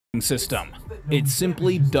system. It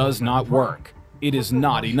simply does not work. It is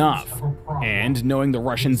not enough. And knowing the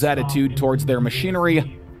Russians' attitude towards their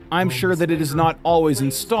machinery, I'm sure that it is not always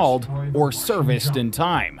installed or serviced in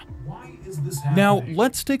time. Now,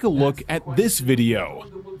 let's take a look at this video.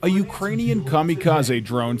 A Ukrainian kamikaze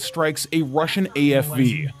drone strikes a Russian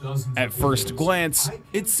AFV. At first glance,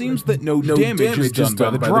 it seems that no damage is done by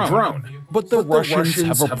the drone, but the Russians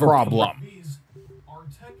have a problem.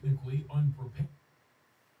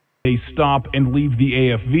 They stop and leave the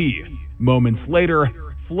AFV. Moments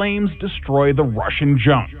later, flames destroy the Russian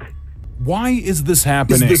junk. Why is this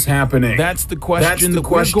happening? That's the question that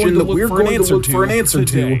we're going to look for an answer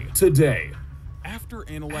to today. After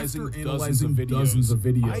analyzing dozens of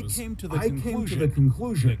videos, I came to the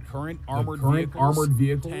conclusion that current armored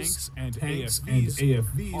vehicles, tanks, and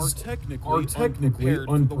AFVs are technically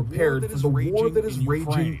unprepared for the war that is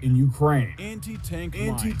raging in Ukraine.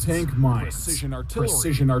 Anti-tank mines,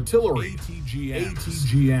 precision artillery,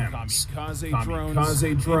 ATGMs,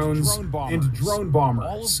 kamikaze drones, and drone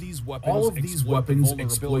bombers. All of these weapons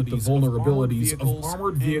exploit the vulnerabilities of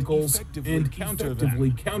armored vehicles and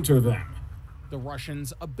effectively counter them. The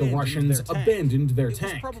Russians abandoned their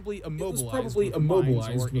tank. It was probably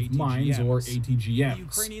immobilized with mines or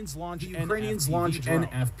ATGMs. The Ukrainians launch an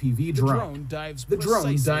FPV drone. The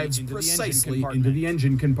drone dives precisely into the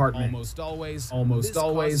engine compartment. Almost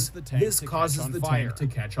always, this causes the tank to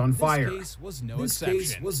catch on fire. This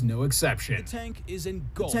case was no exception. The tank is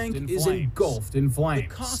engulfed in flames.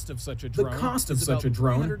 The cost of such a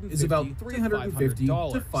drone is about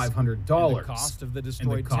 $350 to $500.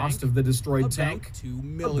 And the cost of the destroyed tank?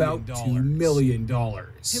 About $2 million.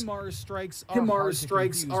 HIMARS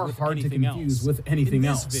strikes are hard to confuse with anything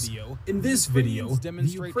else. In this video, the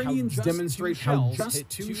Ukrainians demonstrate how just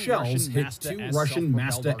two shells hit two Russian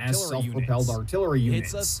Masta S self-propelled artillery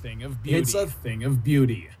units. It's a thing of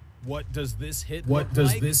beauty. What does this hit look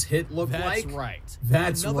like?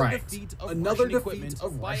 That's right. Another defeat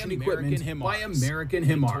of Russian equipment by American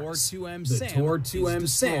HIMARS. The Tor-2M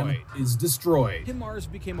SAM is destroyed. HIMARS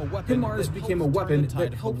became a weapon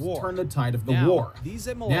that helped turn the tide of the war.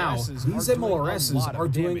 Now, these MLRSs are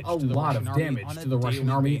doing a lot of damage to the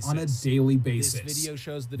Russian army on a daily basis.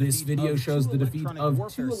 This video shows the defeat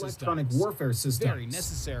of two electronic warfare systems.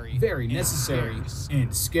 Very necessary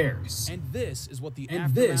and scarce. And this is what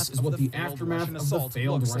the aftermath of the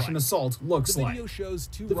failed Russian assault looks like.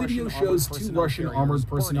 The video shows two Russian armored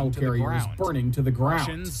personnel carriers burning to the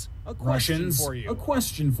ground. Russians, a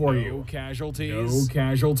question for you. No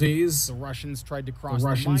casualties. The Russians tried to cross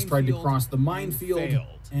the minefield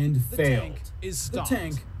and failed. The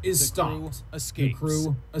tank is stopped. The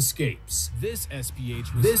crew escapes. This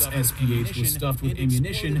SPH was stuffed with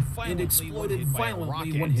ammunition and exploded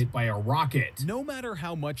violently when hit by a rocket. No matter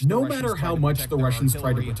how much the Russians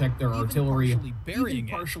tried to protect their artillery, even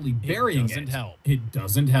partially burying it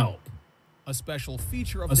doesn't help. A special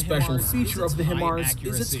feature of the HIMARS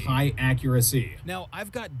is its high accuracy. Now,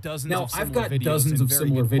 I've got dozens of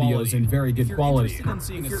similar videos in very good quality. If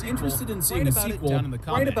you're interested in seeing a sequel,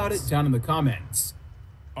 write about it down in the comments.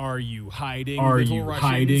 Are you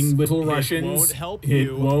hiding, little Russians?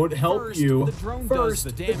 It won't help you.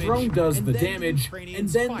 First, the drone does the damage, and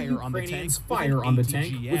then the Ukrainians fire on the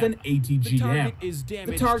tank with an ATGM.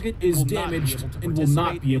 The target is damaged and will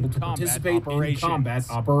not be able to participate in combat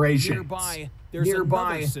operations.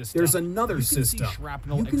 Nearby, there's another system.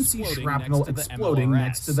 You can see shrapnel exploding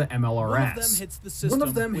next to the MLRS. One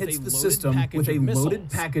of them hits the system with a loaded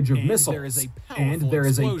package of missiles, and there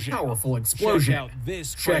is a powerful explosion.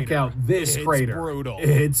 Check out this crater.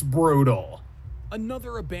 It's brutal.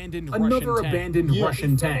 Another abandoned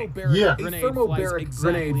Russian tank. A thermobaric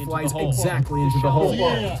grenade flies exactly into the hole.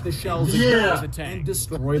 The shells ignore and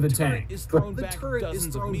destroy the tank. But the turret is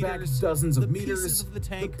thrown back dozens of meters. The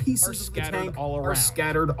pieces of the tank are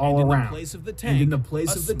scattered all around. And in the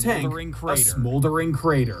place of the tank, a smoldering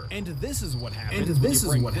crater. And this is what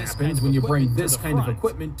happens when you bring this kind of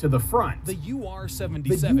equipment to the front. The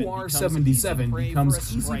UR-77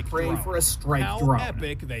 becomes easy prey for a strike drone.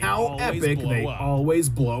 How epic they always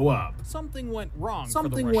blow up. Something went wrong for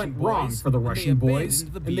the Russian boys,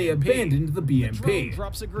 and they abandoned the BMP.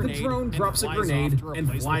 The drone drops a grenade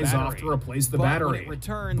and flies off to replace the battery.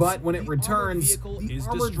 But when it returns, the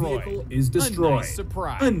armored vehicle is destroyed.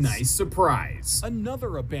 A nice surprise.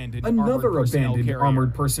 Another abandoned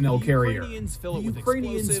armored personnel carrier. The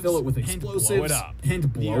Ukrainians fill it with explosives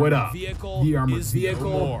and blow it up. The armored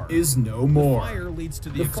vehicle is no more.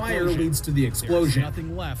 The fire leads to the explosion.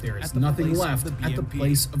 There is nothing left at the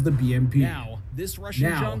place of the BMP. This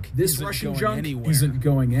Russian junk isn't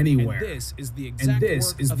going anywhere. And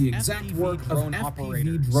this is the exact work of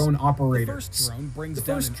FPV drone operators. The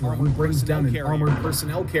first drone brings down an armored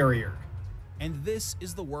personnel carrier. And this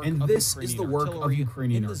is the work of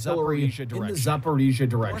Ukrainian artillery in the Zaporizhia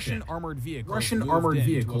direction. Russian armored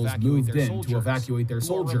vehicles moved in to evacuate their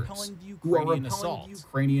soldiers, who are repelling the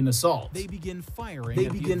Ukrainian assault. They begin firing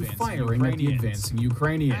at the advancing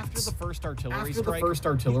Ukrainians. After the first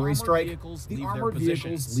artillery strike, the armored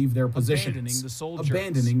vehicles leave their positions,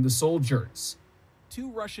 abandoning the soldiers. Two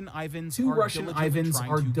Russian Ivans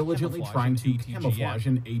are diligently trying to camouflage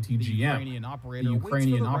an ATGM. The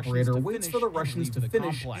Ukrainian operator waits for the Russians to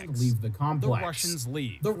finish and leave the complex.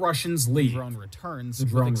 The Russians leave. The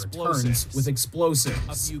drone returns with explosives.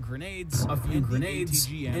 A few grenades, and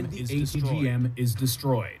the ATGM is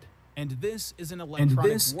destroyed. And this is an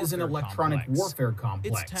electronic warfare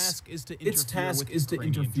complex. Its task is to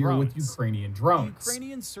interfere with Ukrainian drones. The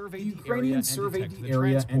Ukrainians survey the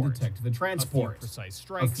area and detect the transport.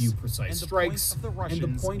 A few precise strikes, and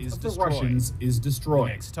the point of the Russians is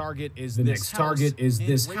destroyed. The next target is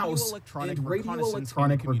this house and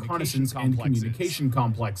radio-electronic reconnaissance and communication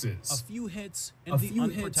complexes. A few hits, and the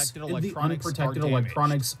unprotected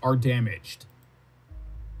electronics are damaged.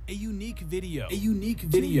 A unique video.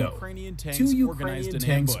 Two Ukrainian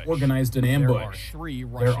tanks organized an ambush.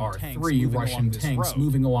 There are three Russian tanks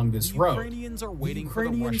moving along this road. The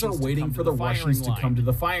Ukrainians are waiting for the Russians to come to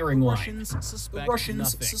the firing line. The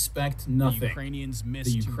Russians suspect nothing.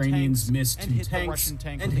 The Ukrainians miss two tanks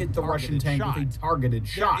and hit the Russian tank with a targeted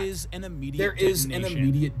shot. There is an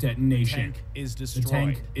immediate detonation. The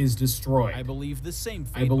tank is destroyed. I believe the same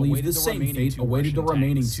fate awaited the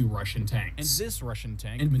remaining two Russian tanks.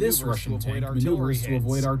 And this Russian tank maneuvers to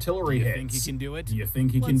avoid artillery hits. Do you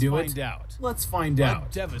think he can do it? Let's find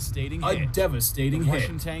out. A devastating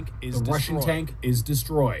hit. The Russian tank is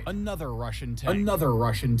destroyed. Another Russian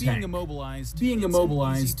tank. Being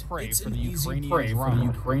immobilized, it's an easy prey for the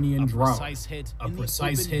Ukrainian drone. A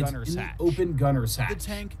precise hit in the open gunner's hatch. The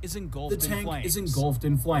tank is engulfed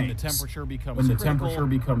in flames. When the temperature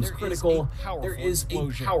becomes critical, there is a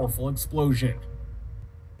powerful explosion.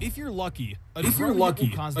 If you're lucky, a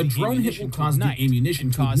drone hit will cause the ammunition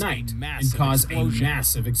to ignite and cause a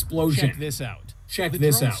massive explosion. Check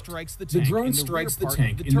this out. The drone strikes the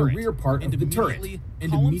tank in the rear part of the turret,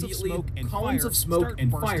 and immediately columns of smoke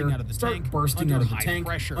and fire start bursting out of the tank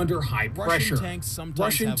under high pressure.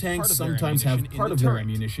 Russian tanks sometimes have part of their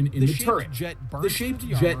ammunition in the turret. The shaped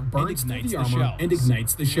jet burns through the armor and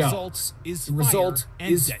ignites the shells. The result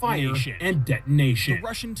is fire and detonation. The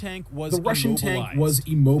Russian tank was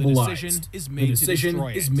immobilized. The decision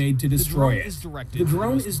is made to destroy it. The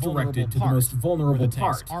drone is directed to the most vulnerable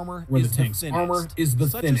part, where the tank's armor is the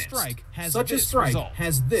thinnest. Such a strike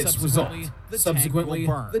has this result. Subsequently,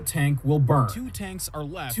 the tank will burn. Two tanks are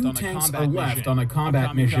left on a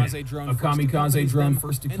combat mission. A kamikaze drone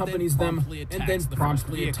first accompanies them and then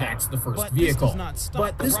promptly attacks the first vehicle.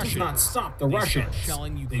 But this does not stop the Russians.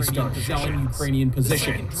 They start shelling Ukrainian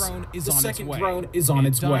positions. The second drone is on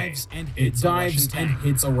its way. It dives and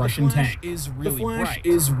hits a Russian tank. The flash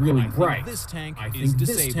is really bright. I think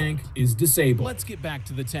this tank is disabled. Let's get back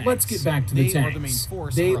to the tanks.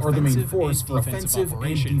 They are the main force for offensive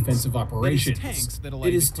and defensive operations.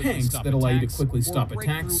 It is tanks that allow you to quickly stop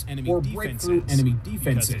attacks or break through enemy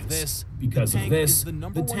defenses. Because of this,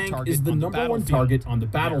 the tank is the #1 target on the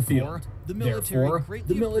battlefield. Therefore,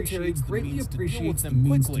 the military greatly appreciates the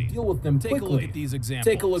means to deal with them quickly.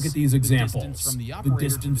 Take a look at these examples. The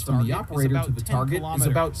distance from the operator to the target is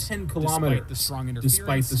about 10 kilometers.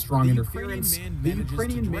 Despite the strong interference, the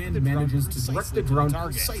Ukrainian man manages to direct the drone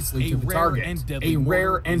precisely to the target. A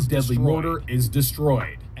rare and deadly mortar is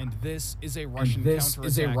destroyed. And this is a Russian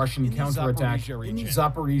counterattack in the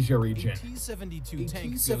Zaporizhia region. A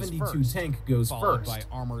T-72 tank goes first,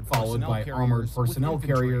 followed by armored personnel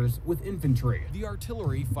carriers with infantry. The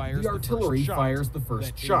artillery fires the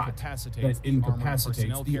first shot that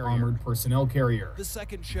incapacitates the armored personnel carrier. The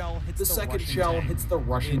second shell hits the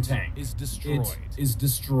Russian tank. It is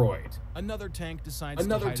destroyed. Another tank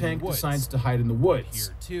decides to hide in the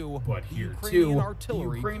woods. But here too, the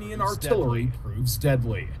Ukrainian artillery proves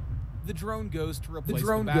deadly. The drone goes to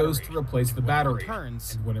replace the battery, and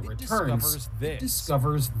when it returns, it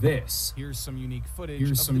discovers this. Here's some unique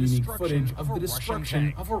footage of the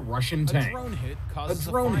destruction of a Russian tank. A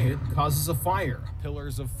drone hit causes a fire.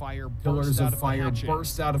 Pillars of fire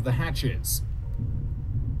burst out of the hatches.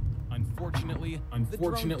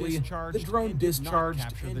 Unfortunately, the drone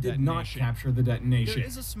discharged and did not capture the detonation. There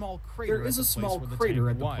is a small crater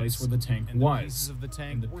at the place where the tank was,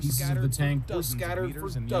 and the pieces of the tank were scattered for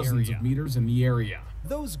dozens of meters in the area.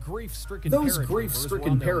 Those grief-stricken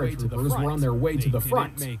paratroopers were on their way to the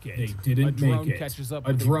front. They didn't make it.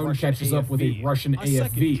 A drone catches up with a Russian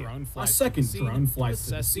AFV. A second drone flies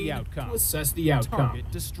to the scene to assess the outcome.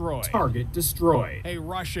 Target destroyed. Hey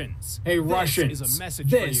Russians,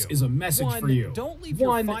 this is a message for you.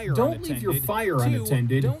 1. Don't leave your fire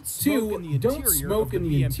unattended. 2. Don't smoke in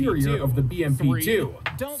the interior of the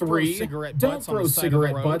BMP-2. 3. Don't throw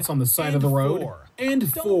cigarette butts on the side of the road.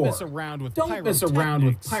 And 4. Don't mess around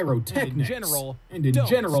with pyrotechnics. And in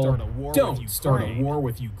general, don't start a war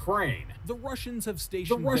with Ukraine. The Russians have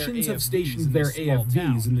stationed their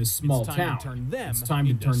AFVs in this small town. It's time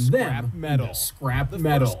to turn them into scrap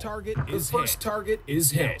metal. The first target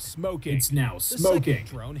is hit. It's now smoking.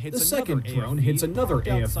 The second drone hits another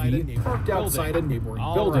AFV parked outside a neighboring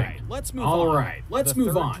building. All right, let's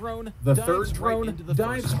move on. The third drone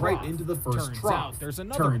dives right into the first trough.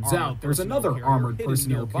 Turns out there's another armored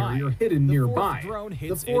personnel carrier hidden nearby.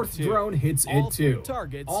 The fourth drone hits it too.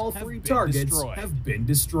 All 3 targets have been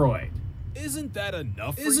destroyed. Isn't that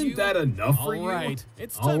enough for you?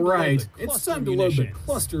 All right, it's time to load the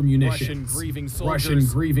cluster munitions. Russian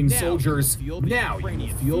grieving soldiers. Now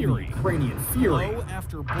you feel the Ukrainian fury.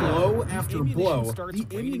 Blow after blow, the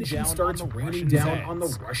ammunition starts raining down on the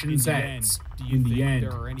Russians' heads. In the end,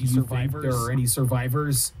 do you think there are any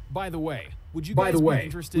survivors? By the way, would you guys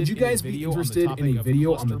be interested in a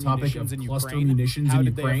video on the topic of cluster munitions in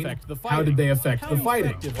Ukraine? How did they affect the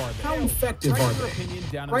fighting? How effective are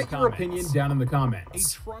they? Write your opinion down in the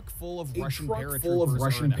comments. A truck full of Russian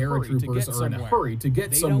paratroopers are in a hurry to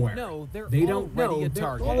get somewhere. They don't know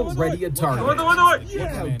they're already a target. Look how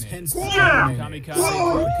tense the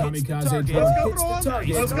kamikaze drone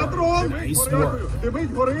hits the target. Nice work.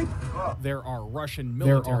 There are Russian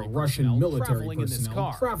military personnel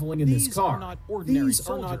traveling in this car. These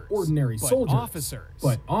are not ordinary soldiers,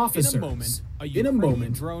 but officers. In a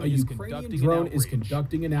moment, a Ukrainian drone is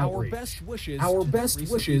conducting an outreach. Our best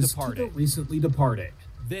wishes to the recently departed.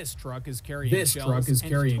 This truck is carrying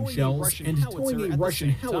shells and towing a Russian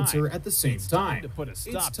howitzer at the same time.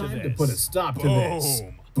 It's time to put a stop to this.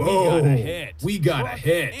 Boom! We got a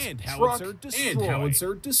hit. And howitzer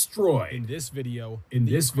destroyed. In this video,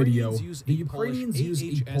 the Ukrainians use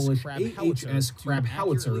a Polish AHS crab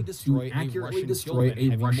howitzer to accurately destroy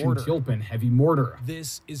a Russian P.O.P heavy mortar.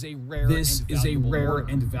 This is a rare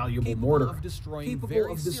and valuable mortar, capable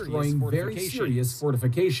of destroying very serious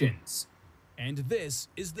fortifications. And this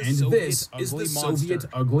is the Soviet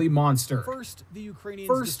ugly monster. First, the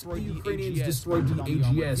Ukrainians destroyed the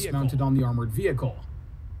AGS mounted on the armored vehicle.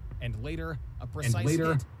 And later, a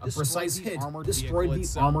precise hit destroyed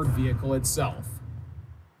the armored vehicle itself.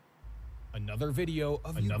 Another video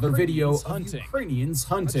of Ukrainians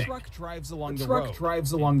hunting. A truck drives along the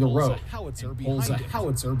road and pulls a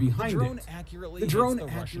howitzer behind it. The drone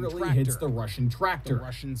accurately hits the Russian tractor. The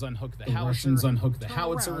Russians unhook the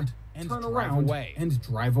howitzer, turn around, and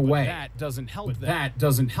drive away. But that doesn't help them.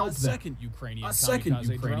 A second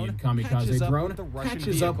Ukrainian kamikaze drone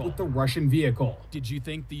catches up with the Russian vehicle. Did you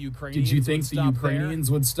think the Ukrainians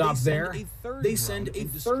would stop there? They send a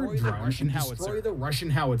third drone and destroy the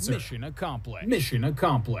Russian howitzer. Mission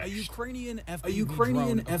accomplished. A Ukrainian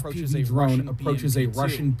FPV drone approaches a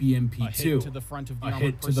Russian BMP-2. A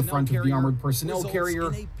hit to the front of the armored personnel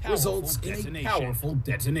carrier results in a powerful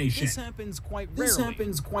detonation. This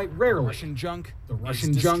happens quite rarely. The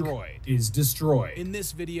Russian junk is destroyed. In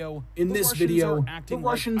this video, the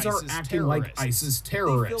Russians are acting like ISIS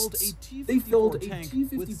terrorists. They filled a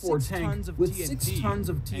T-54 tank with 6 tons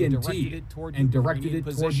of TNT and directed it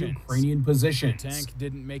toward Ukrainian positions. The tank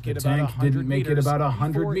didn't make it about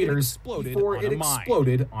 100 meters before it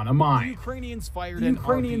exploded on a mine. The Ukrainians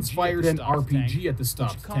fired an RPG at the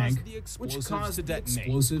stopped tank, which caused the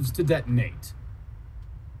explosives to detonate.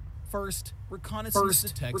 First,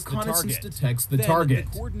 reconnaissance detects the target.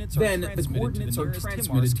 Then the coordinates are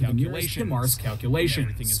transmitted to the nearest HIMARS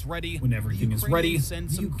calculations. When everything is ready,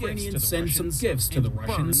 the Ukrainians send some gifts to the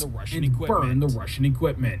Russians and burn the Russian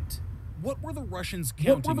equipment. What were the Russians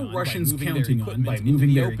counting on by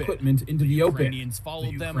moving their equipment into the open? The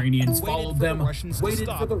Ukrainians followed them, waited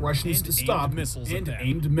for the Russians to stop, and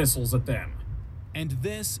aimed missiles at them. And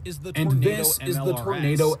this is the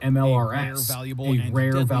Tornado MLRS, a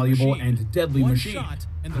rare, valuable, and deadly machine.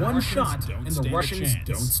 One shot, and the Russians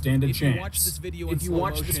don't stand a chance. If you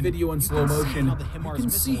watch this video in slow motion, you can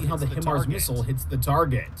see how the HIMARS missile hits the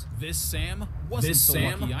target. This SAM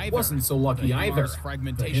wasn't so lucky either.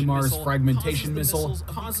 The HIMARS fragmentation missile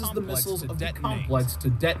causes the missiles of the complex to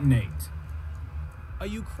detonate. A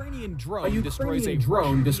Ukrainian drone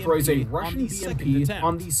destroys a Russian BMP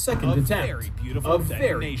on the second attempt. A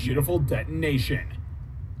very beautiful detonation.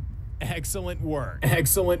 Excellent work.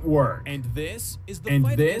 Excellent work. And this is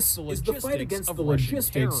the fight against the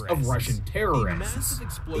logistics of Russian terrorists.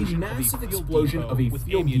 A massive explosion of a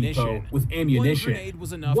fuel depot with ammunition.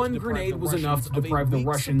 One grenade was enough to deprive the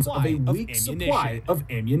Russians of a weak supply of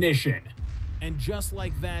ammunition. And just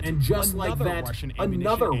like that,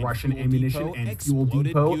 another Russian ammunition and fuel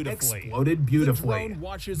depot exploded beautifully.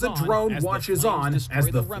 The drone watches on as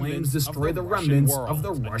the flames destroy the remnants of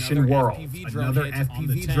the Russian world. Another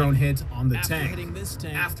FPV drone hit on the tank.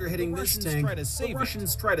 After hitting this tank, the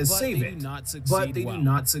Russians try to save it, but they do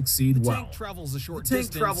not succeed well. The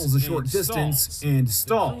tank travels a short distance and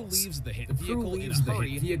stalls. The crew leaves the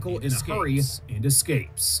hit vehicle in a hurry and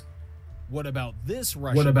escapes. What about this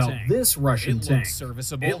Russian tank?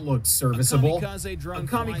 It looks serviceable. A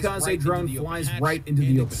kamikaze drone flies right into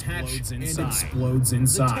the open hatch and explodes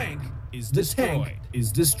inside. The tank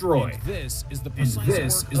is destroyed. And this is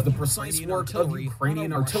the precise work of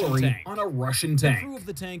Ukrainian artillery on a Russian tank.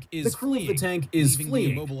 The crew of the tank is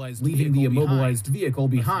fleeing, leaving the immobilized vehicle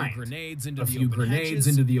behind. A few grenades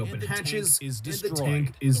into the open hatches, and the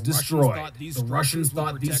tank is destroyed. The Russians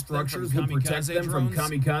thought these structures would protect them from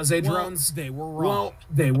kamikaze drones. Well,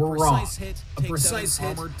 they were wrong. A precise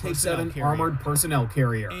hit takes out an armored personnel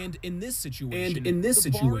carrier. And in this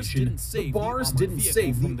situation, the bars didn't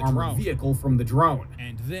save the armored vehicle from the drone.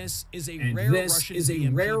 And this is a rare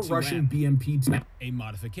Russian BMP, a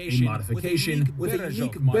modification with a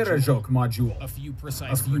unique Berezhok module. A few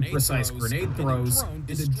precise grenade throws, and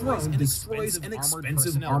the drone destroys an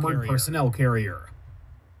expensive armored personnel carrier.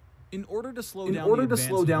 In order to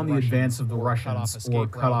slow down the advance of the Russians or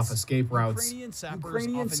cut off escape routes,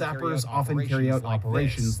 Ukrainian sappers often carry out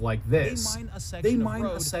operations like this. They mine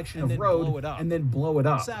a section of road and then blow it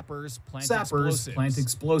up. Sappers plant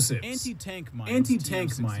explosives. Anti-tank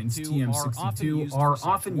mines TM62 are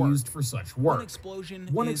often used for such work.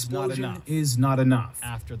 One explosion is not enough.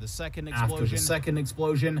 After the second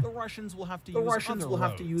explosion, the Russians will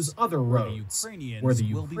have to use other roads where the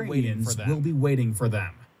Ukrainians will be waiting for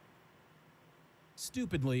them.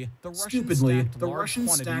 Stupidly, the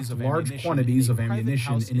Russians stacked large quantities of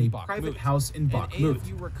ammunition in a private house in Bakhmut.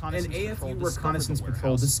 An AFU reconnaissance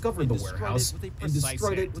patrol discovered the warehouse and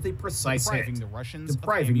destroyed it with a precise hit,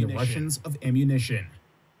 depriving the Russians of ammunition.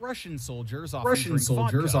 Russian soldiers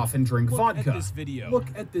often drink vodka. Look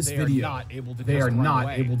at this video. They are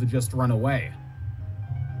not able to just run away.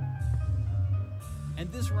 And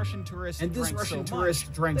this Russian tourist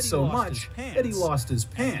drank so much that he lost his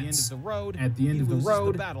pants. At the end of the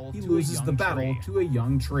road, he loses the battle to a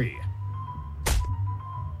young tree.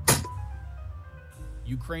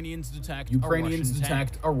 Ukrainians detect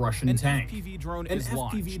a Russian tank. An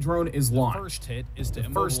FPV drone is launched. The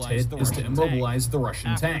first hit is to immobilize the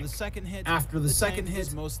Russian tank. After the second hit,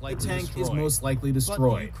 the tank is most likely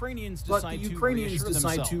destroyed. But the Ukrainians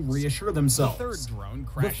decide to reassure themselves.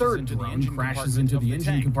 The third drone crashes into the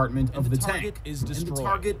engine compartment of the tank, and the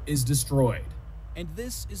target is destroyed. And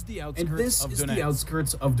this is the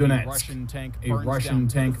outskirts of Donetsk. A Russian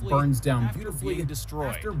tank burns down beautifully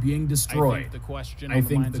after being destroyed. I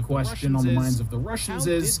think the question on the minds of the Russians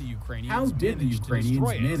is, how did the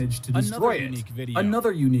Ukrainians manage to destroy it?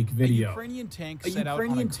 Another unique video. A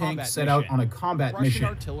Ukrainian tank set out on a combat mission.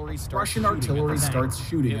 Russian artillery starts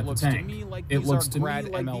shooting at the tank. It looks to me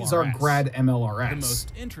like these are Grad MLRS.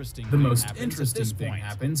 The most interesting thing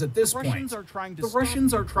happens at this point. The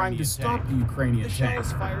Russians are trying to stop the Ukrainian tank.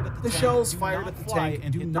 The shells fired at the tank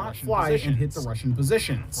do not fly and hit the Russian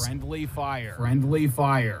positions. Friendly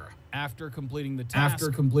fire. After completing the task,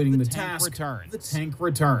 the tank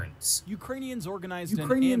returns. Ukrainians organized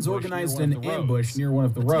an ambush near one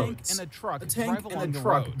of the roads. A tank and a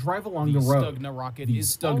truck drive along the road. The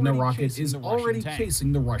Stugna rocket is already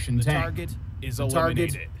chasing the Russian tank. The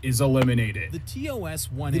target is eliminated. The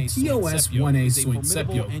TOS-1A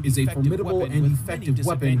Swintsepio is a formidable and effective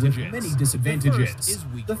weapon with many disadvantages.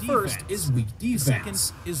 The first is weak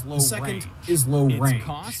defense. The second is low range.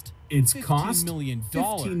 Its cost?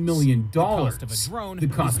 $15 million. The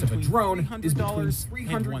cost of a drone is between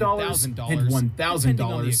 $300 and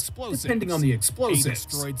 $1,000, depending on the explosives.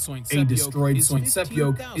 A destroyed Soint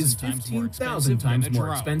Sepyok is 15,000 times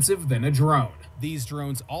more expensive than a drone. These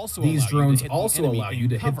drones also allow you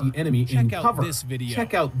to hit the enemy in cover.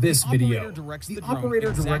 Check out this video. The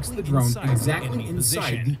operator directs the drone exactly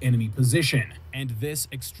inside the enemy position. And this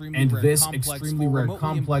extremely rare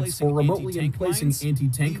complex for remotely emplacing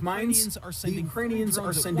anti-tank mines, the Ukrainians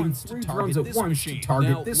are sending 3 drones at once to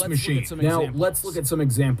target this machine. Now, let's look at some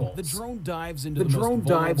examples. The drone dives into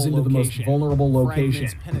the most vulnerable location.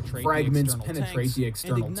 Fragments penetrate the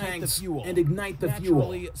external tanks and ignite the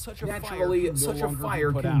fuel. Naturally, such a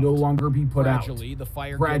fire can no longer be put out.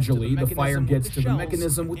 Gradually, the fire gets to the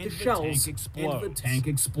mechanism with the shells, and the tank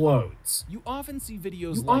explodes. You often see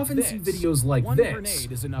videos like this.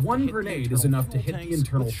 One grenade is enough to hit the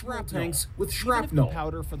internal fuel tanks with shrapnel.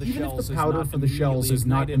 Even if the powder for the shells is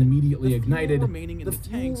not immediately ignited, the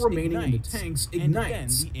fuel remaining in the tanks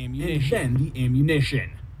ignites, and then the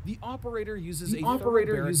ammunition. The operator uses a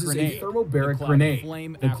thermobaric grenade.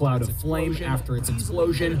 The cloud of flame after its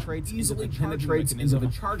explosion easily penetrates into the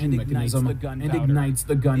charging mechanism and ignites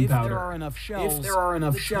the gunpowder. If there are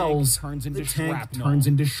enough shells, the tank turns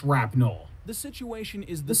into shrapnel. The situation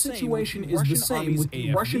is the same with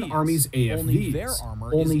the Russian Army's AFVs.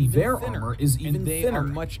 Only their armor is even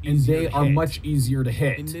thinner, and they are much easier to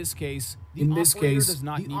hit. In this case,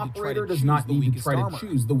 the operator does not need to try to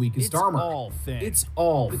choose the weakest armor. It's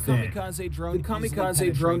all thin. The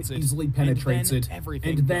kamikaze drone easily penetrates it,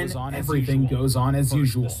 and then everything goes on as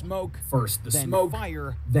usual. First the smoke,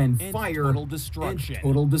 then fire, and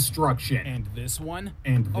total destruction. And this one,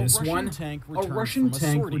 a Russian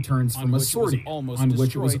tank returns from a sortie, on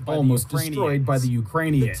which it was almost destroyed by the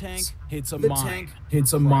Ukrainians. The tank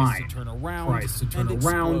hits a mine, tries to turn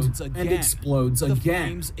around, and explodes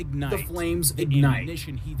again. The flames ignite,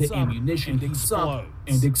 the ammunition heats up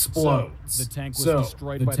and explodes. The tank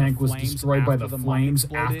was destroyed by the flames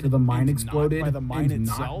after the mine exploded, and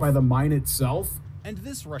not by the mine itself. And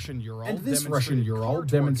this Russian Ural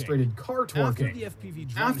demonstrated car torquing.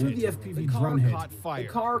 After the FPV drone hit, the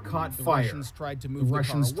car caught fire. The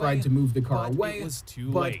Russians tried to move the car away,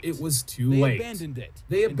 but it was too late.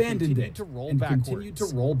 They abandoned it and continued to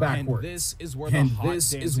roll backwards. And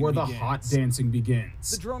this is where the hot dancing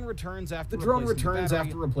begins. The drone returns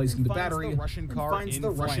after replacing the battery and finds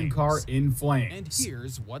the Russian car in flames. And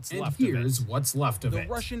here's what's left of it.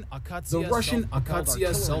 The Russian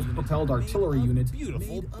Akatsiya self-propelled artillery unit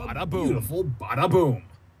Beautiful bada boom.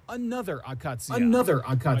 Another Akatsiya.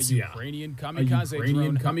 A Ukrainian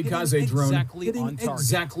kamikaze drone hitting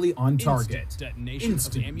exactly on target.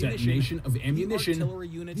 Instant detonation of ammunition.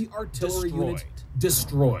 The artillery unit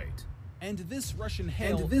destroyed. And this Russian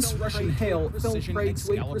hail fell prey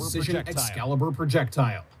to a precision Excalibur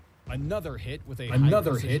projectile. Another hit with a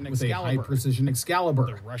high-precision Excalibur.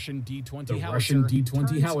 The Russian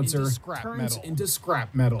D-20 howitzer turns into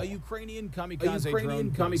scrap metal. A Ukrainian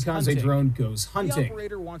kamikaze drone goes hunting.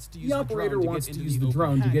 The operator wants to use the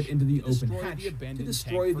drone to get into the open hatch to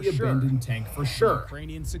destroy the abandoned tank for sure. The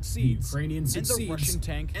Ukrainian succeeds, and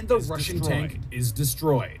the Russian tank is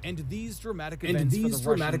destroyed. And these dramatic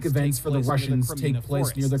events for the Russians take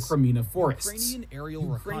place near the Crimea forests.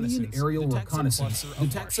 Ukrainian aerial reconnaissance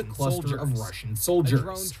detects a cluster of Russian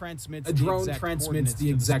soldiers. A drone transmits the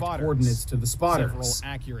exact coordinates to the spotters.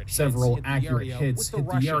 Several accurate hits hit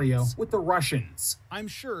the area with the Russians. I'm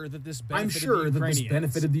sure that this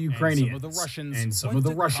benefited the Ukrainians. And some of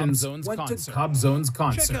the Russians went to Kobzone's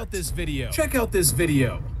concert. Check out this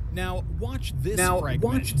video. Now watch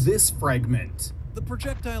this fragment. The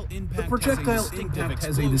projectile impact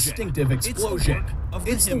has a distinctive explosion.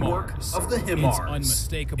 It's the work of the HIMARS.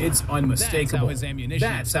 It's unmistakable.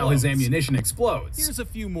 That's how his ammunition explodes. Here's a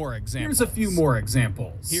few more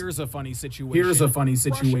examples. Here's a funny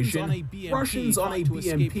situation. Russians on a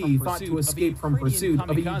BMP thought to escape from pursuit of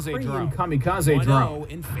a Ukrainian kamikaze drone.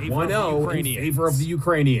 1-0 in favor of the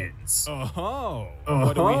Ukrainians.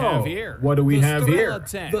 What do we have here?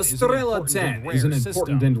 The Strela 10 is an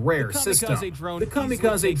important and rare system. The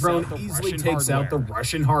kamikaze drone easily takes out the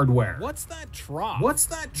Russian hardware. What's that trough?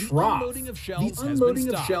 The unloading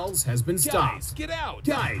of shells has been stopped.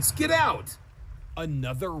 Guys, get out!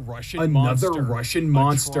 Another Russian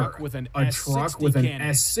monster. A truck with an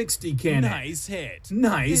S60 cannon.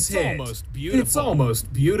 Nice hit. It's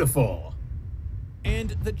almost beautiful. And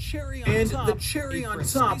the cherry on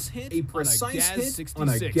top, a precise hit on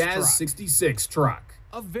a Gaz 66 truck.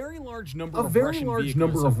 A very large number of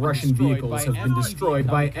Russian vehicles have been destroyed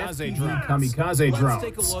by FPV kamikaze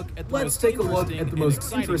drones. Let's take a look at the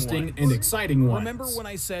most interesting and exciting ones.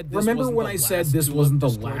 Remember when I said this wasn't the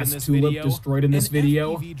last tulip destroyed in this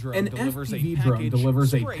video? An FPV drone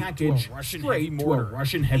delivers a package straight to a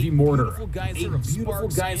Russian heavy mortar. A beautiful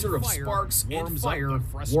geyser of sparks and fire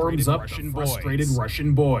warms up the frustrated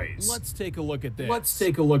Russian boys. Let's take a look at this.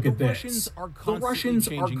 The Russians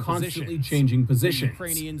are constantly changing positions.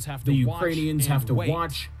 The Ukrainians have to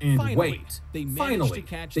watch and wait. Finally,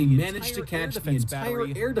 they managed to catch the entire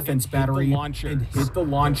air defense battery and hit the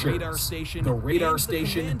launchers, the radar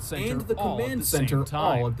station, and the command center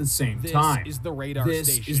all at the same time.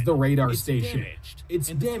 This is the radar station. It's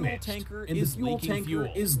damaged, and the fuel tanker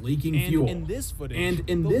is leaking fuel. And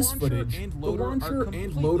in this footage, the launcher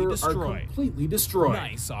and loader are completely destroyed.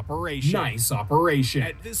 Nice operation.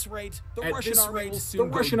 At this rate, the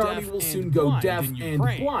Russian army will soon go deaf and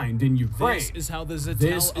blind in Ukraine. This is how the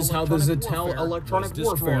Zatel electronic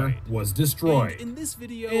warfare was destroyed.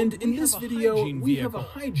 And in this video, we have a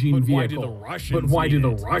hygiene vehicle. But why do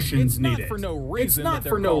the Russians need it? It's not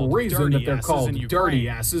for no reason that they're called dirty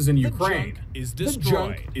asses in Ukraine. The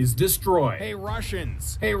junk is destroyed. Hey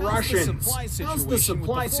Russians, how's the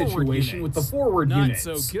supply situation with the forward units?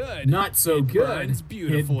 Not so good.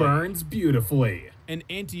 It burns beautifully. An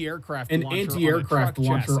anti-aircraft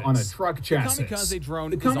launcher on a truck chassis. The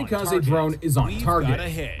kamikaze drone is on target.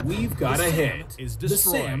 We've got a hit. The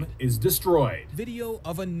SAM is destroyed. Video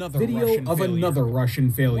of another Russian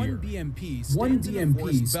failure. One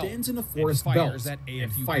BMP stands in a forest belt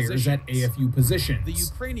and fires at AFU positions.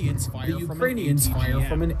 The Ukrainians fire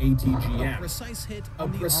from an ATGM. A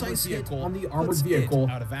precise hit on the armored vehicle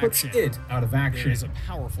puts it out of action.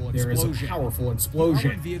 There is a powerful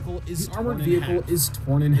explosion. The armored vehicle is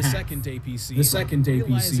torn in half. The second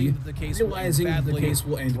APC, realizing that the case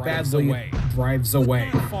will end badly, drives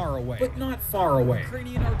away. But not far away.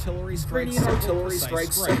 Ukrainian artillery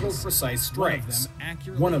strikes several precise strikes.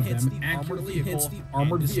 One of them accurately hits the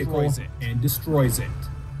armored vehicle and destroys it.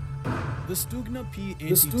 The Stugna P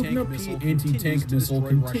anti-tank missile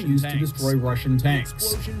continues to destroy Russian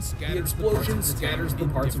tanks. The explosion scatters the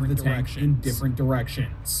parts of the tank in different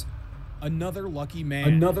directions. Another lucky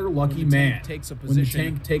man. When the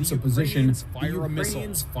tank takes a position, the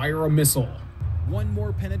Ukrainians fire a missile. One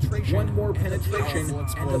more penetration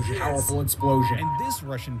and a powerful explosion. And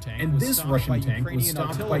this Russian tank was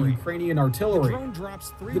stopped by Ukrainian artillery.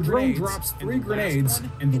 The drone drops three grenades,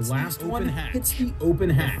 and the last one hits the open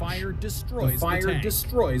hatch. The fire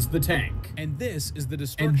destroys the tank. And this is the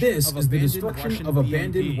destruction of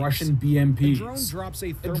abandoned Russian BMPs.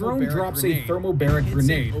 A drone drops a thermobaric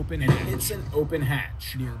grenade and hits an open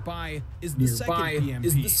hatch. Nearby is the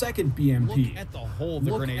second BMP. Look at the hole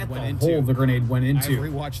the grenade went into.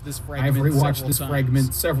 I've rewatched this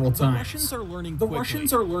fragment several times. The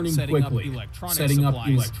Russians are learning quickly, setting up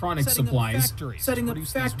electronic supplies, setting up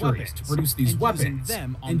factories to produce these weapons,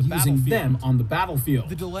 and using them on the battlefield.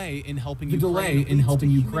 The delay in helping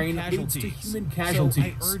Ukraine leads to human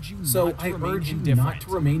casualties. So I urge you not to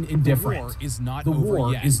remain indifferent. The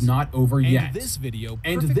war is not over yet.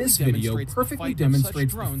 And this video perfectly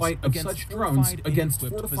demonstrates the fight of such drones against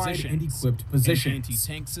fortified and equipped positions.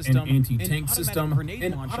 An anti-tank system,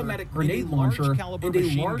 an automatic grenade launcher, and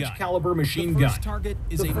a large caliber machine gun.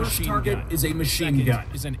 The first target is a machine gun.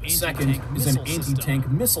 Second is an anti-tank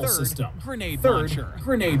missile system. Third,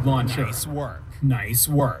 grenade launcher. Nice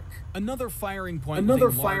work. Another firing point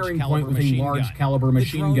with a large caliber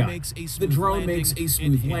machine gun. The drone makes a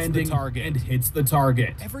smooth landing and hits the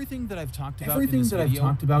target. Everything that I've talked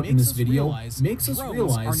about in this video makes us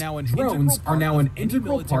realize drones are now an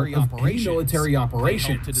integral part of any military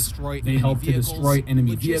operations. They help to destroy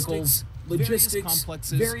enemy vehicles, logistics,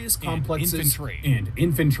 various complexes, and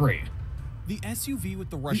infantry. The SUV with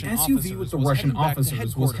the Russian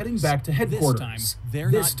officers was heading back to headquarters.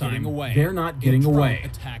 This time, they're not getting away.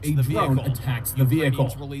 A drone attacks the vehicle.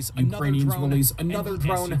 Ukrainians release another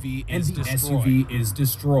drone, and the SUV is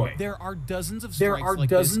destroyed. There are dozens of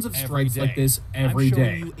strikes like this every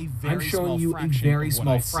day. I'm showing you a very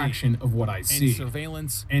small fraction of what I see.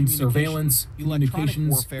 And surveillance,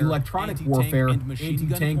 communications, electronic warfare,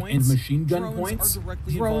 anti-tank and machine gun points,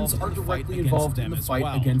 drones are directly involved in the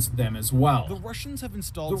fight against them as well. well. The Russians have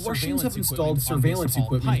installed surveillance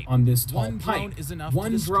equipment on this tall pipe.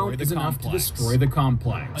 One drone is enough to destroy the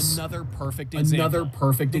complex. Another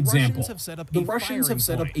perfect example. The Russians have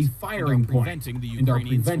set up a firing point and are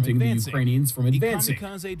preventing the Ukrainians from advancing. A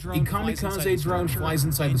kamikaze drone flies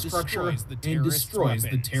inside the structure and destroys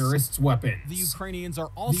the terrorists' weapons. The Ukrainians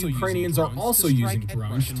are also using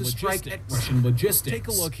drones to strike at Russian logistics. Take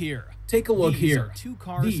a look here.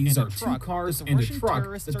 These are two cars and a truck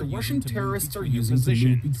that the Russian terrorists are using to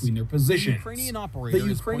move between their positions. The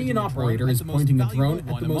Ukrainian operator is pointing a drone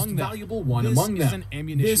at the most valuable one among them.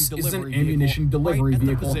 This is an ammunition delivery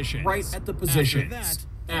vehicle right at the positions.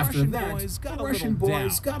 After that, the Russian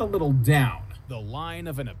boys got a little down. The line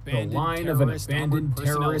of an abandoned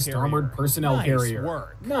terrorist armored personnel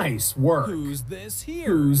carrier. Nice work. Who's this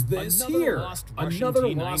here? Another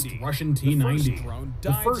lost Russian T-90.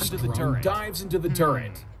 The first drone dives into the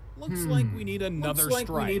turret. Looks like we need another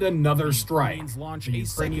strike. The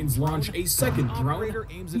Ukrainians launch a second drone.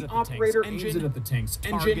 The operator aims it at the tank's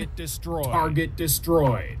engine. Target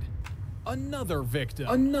destroyed. Another victim.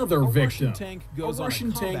 A Russian tank goes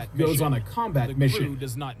on a combat mission.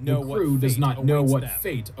 The crew does not know what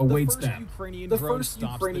fate awaits them. The first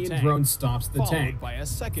Ukrainian drone stops the tank,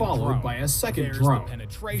 followed by a second drone.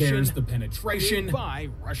 There's the penetration. Goodbye,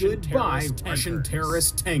 Russian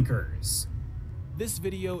terrorist tankers. This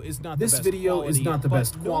video is not the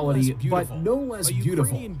best quality, but no less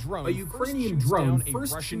beautiful. A Ukrainian drone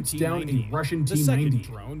first shoots down a Russian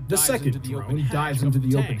T-90. The second drone dives into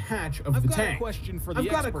the open hatch of the tank. I've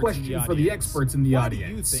got a question for the experts in the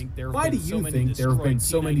audience. Why do you think there have been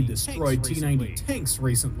so many destroyed T-90 tanks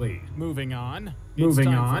recently? Moving on.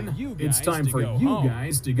 It's time for you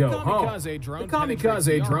guys to go home. The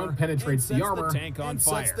kamikaze drone penetrates the armor and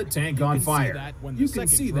sets the tank on fire. You can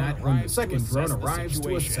see that when the second drone arrives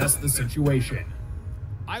to assess the situation.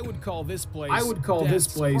 I would call this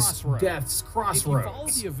place Death's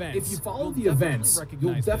Crossroads. If you follow the events,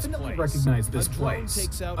 you'll definitely recognize this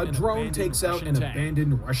place. A drone takes out an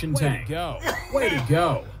abandoned Russian tank. Way to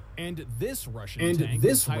go! And this Russian tank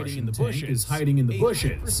is hiding in the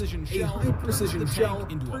bushes. A high-precision shell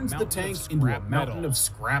turns the tank into a mountain of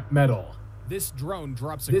scrap metal. This drone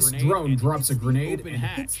drops a grenade and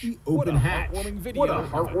hits the open hatch. What a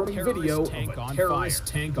heartwarming video of a terrorist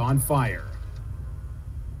tank on fire.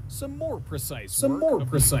 Some more precise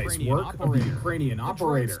work of the Ukrainian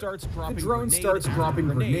operator. The drone starts dropping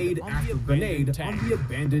grenade after grenade on the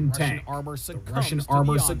abandoned tank. The Russian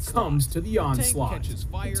armor succumbs to the onslaught.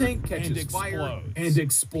 The tank catches fire and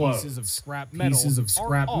explodes. Pieces of scrap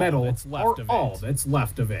metal are all that's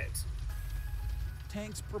left of it.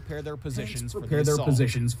 Tanks prepare their positions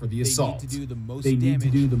for the assault. They need to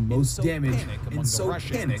do the most damage and sow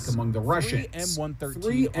panic among the Russians.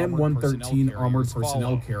 Three M113 armored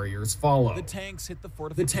personnel carriers follow. The tanks hit the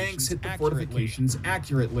fortifications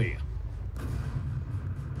accurately.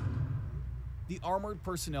 The armored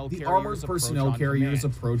personnel carriers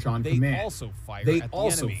approach on command. They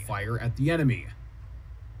also fire at the enemy.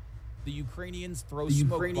 The Ukrainians throw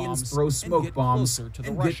smoke bombs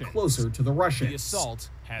and get closer to the Russians.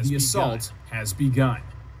 The assault has begun.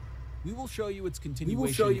 We will show you its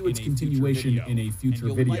continuation in a future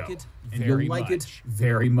video, and you'll like it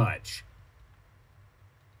very much.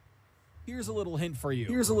 Here's a little hint for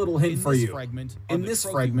you. In this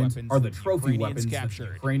fragment are the trophy weapons that the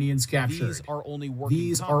Ukrainians captured.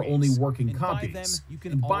 These are only working copies,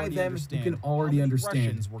 and by them you can already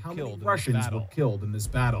understand how many Russians were killed in this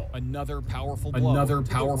battle. Another powerful blow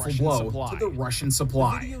to the Russian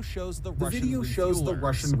supply. The video shows the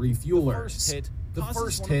Russian refuelers. The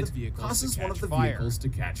first hit causes one of the vehicles to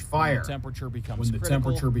catch fire. When the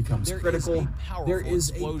temperature becomes critical, there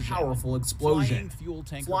is a powerful explosion.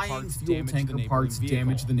 Flying fuel tanker parts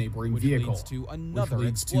damage the neighboring vehicle, which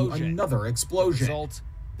leads to another explosion.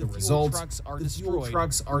 The result, the fuel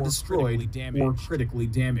trucks are destroyed or critically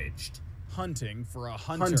damaged. Hunting for a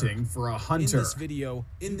hunter.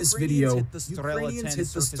 In this video, Ukrainians hit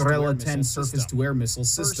the Strela 10 surface-to-air missile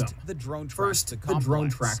system. First, the drone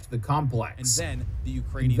tracked the complex. And then the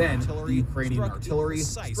Ukrainian artillery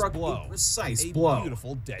struck a precise blow.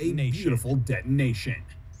 A beautiful detonation.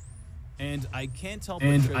 And I can't help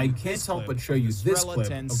but show you this clip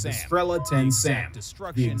of the Strela 10 SAM,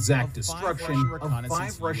 the exact destruction of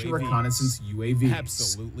 5 Russian reconnaissance UAVs.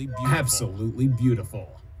 Absolutely beautiful. Absolutely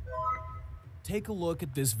beautiful. Take a look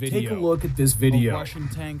at this video. Take a look at this video.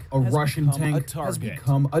 A Russian tank has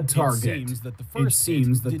become a target. It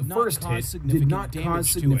seems that the first hit did not cause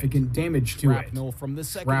significant damage to it.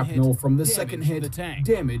 Shrapnel from the second hit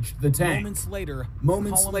damaged the tank.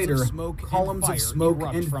 Moments later, columns of smoke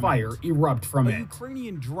and fire erupt from it.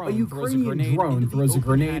 A Ukrainian drone throws a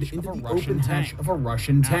grenade into the open hatch of a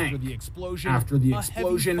Russian tank. After the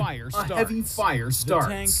explosion, a heavy fire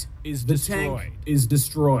starts. The tank is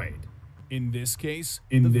destroyed. In this case,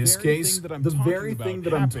 the very thing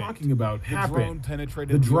that I'm talking about happened.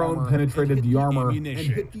 The drone penetrated the armor and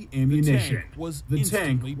hit the ammunition. The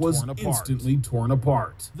tank was instantly torn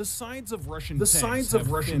apart. The sides of Russian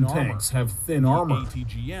tanks have thin armor. The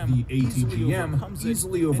ATGM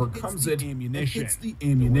easily overcomes it and hits the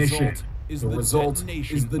ammunition. The result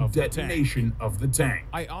is the detonation of the tank.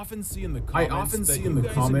 I often see in the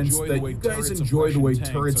comments that you guys enjoy the way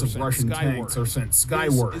turrets of Russian tanks are sent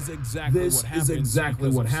skyward. This is exactly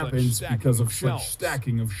what happens because of such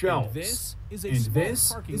stacking of shells. And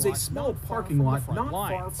this is a small parking lot not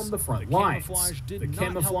far from the front lines. The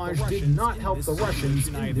camouflage did not help the Russians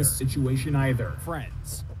in this situation either.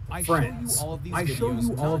 Friends, I show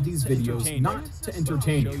you all of these videos not to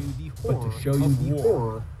entertain you, but to show you the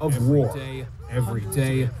horror of war. Every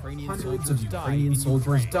day, hundreds of Ukrainian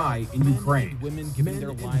soldiers die in Ukraine, men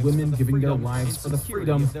and women giving their lives for the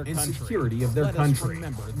freedom and security of their country.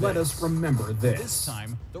 Let us remember this.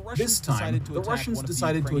 This time, the Russians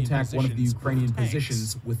decided to attack one of the Ukrainian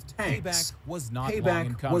positions with tanks.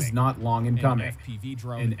 Payback was not long in coming. An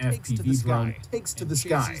FPV drone takes to the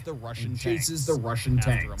sky and chases the Russian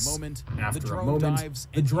tanks. After a moment,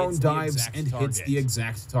 the drone dives and hits the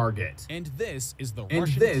exact target. And this is the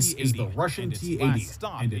Russian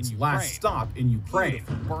T-80 and its last stop in Ukraine.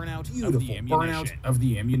 Beautiful burnout of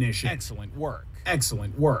the ammunition. Excellent work.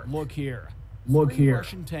 Excellent work. Look here.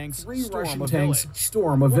 Three Russian tanks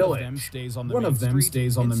storm a village. One of them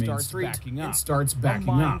stays on the main street and starts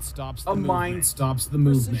backing up. A mine stops the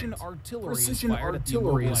movement. Precision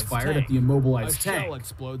artillery is fired at the immobilized tank.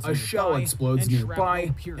 A shell explodes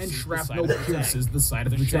nearby, and shrapnel pierces the side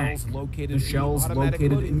of the tank. The shells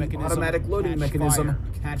located in the automatic loading mechanism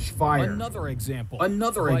catch fire. Another example. But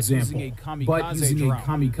using a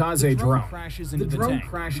kamikaze drone. The drone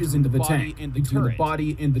crashes into the tank, between the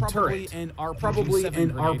body and the turret. Probably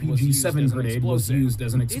an RPG-7 grenade was used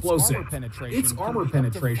as an explosive. Its armor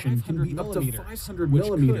penetration can be up to 500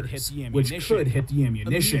 millimeters, which could hit the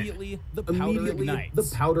ammunition. Immediately, the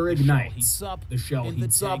powder ignites. The shell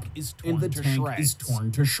heats up, and the tank is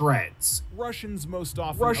torn to shreds. Russians most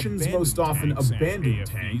often abandon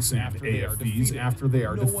tanks and AFVs after they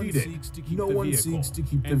are defeated. No one seeks to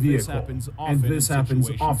keep the vehicle, and this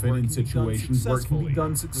happens often in situations where it can be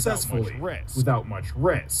done successfully, without much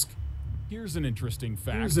risk. Here's an interesting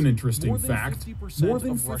fact. More than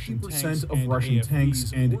 50% of Russian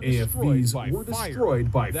tanks and AFVs were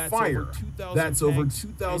destroyed by fire. That's over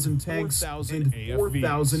 2,000 tanks and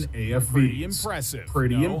 4,000 AFVs.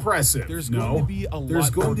 Pretty impressive. There's going to be a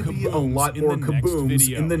lot more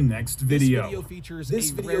kabooms in the next video.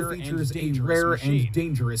 This video features a rare and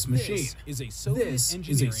dangerous machine. This is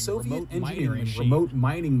a Soviet engineering remote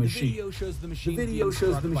mining machine. The video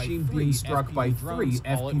shows the machine being struck by 3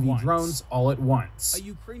 FPV drones all at once. A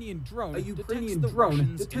Ukrainian drone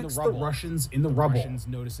detects the Russians in the rubble.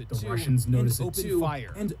 The Russians notice it too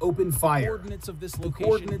and open fire. The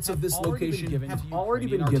coordinates of this location have already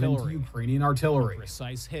been given to Ukrainian artillery. A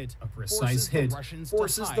precise hit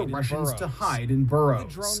forces the Russians to hide in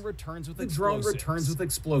burrows. The drone returns with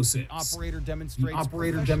explosives. The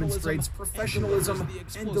operator demonstrates professionalism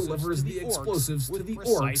and delivers the explosives to the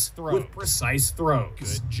orcs with precise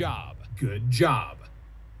throws. Good job.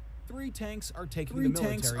 3 tanks are taking the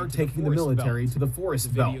military to the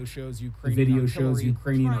forest belt. The video shows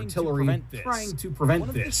Ukrainian artillery trying to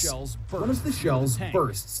prevent this. One of the shells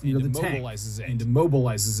bursts near the tank and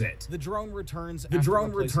immobilizes it. The drone returns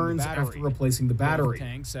after replacing the battery.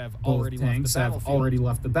 Both tanks have already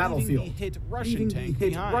left the battlefield, leaving the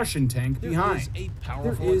hit Russian tank behind.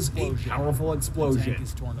 There is a powerful explosion.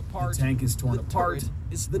 The tank is torn apart.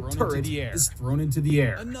 The turret is thrown into the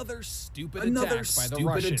air. Another stupid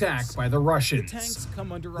attack by the Russians. The tanks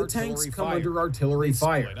come under artillery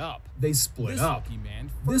fire. They split up.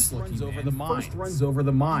 This lucky man first runs over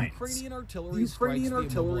the mines. The Ukrainian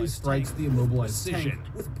artillery strikes the immobilized tank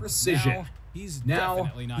with precision.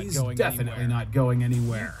 Now, he's definitely not going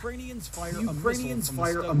anywhere. Ukrainians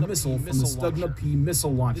fire a missile from the P.O.P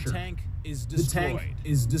missile launcher. The tank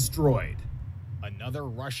is destroyed. Another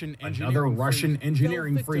Russian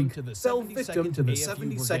engineering freak fell victim to the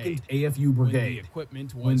 72nd AFU Brigade.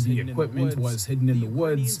 When the equipment was hidden in the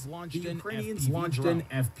woods, the Ukrainians launched an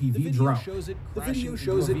FPV drone. The video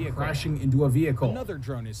shows it crashing into a vehicle. Another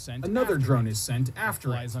drone is sent after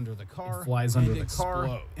it. Flies under the car, It flies under the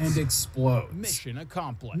car and explodes. Mission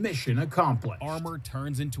accomplished. Mission accomplished. Armor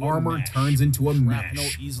turns into a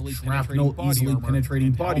mesh. Shrapnel easily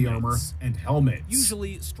penetrating body armor and helmets.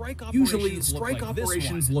 Usually, strike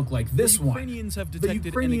operations look like this one. The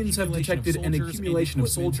Ukrainians have detected an accumulation of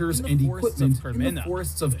soldiers and equipment in the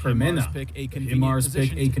forests of Crimea. HIMARS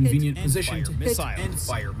pick a convenient position to hit and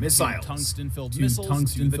fire missiles. Tungsten-filled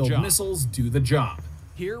missiles do the job.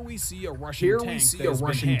 Here we see a Russian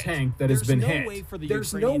tank that has been hit.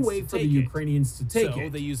 There's no way for the Ukrainians to take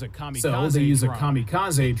it. So they use a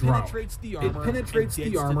kamikaze drone. It penetrates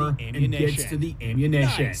the armor and gets to the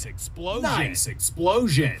ammunition. Nice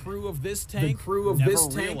explosion. The crew of this tank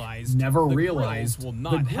never realized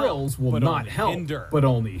the grills will not help, but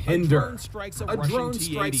only hinder. A drone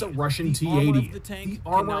strikes a Russian T-80. The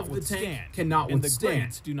armor of the tank cannot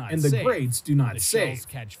withstand, and the grates do not save.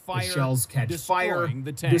 The shells catch fire,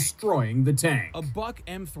 destroying the tank. A Buck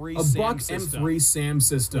M3 SAM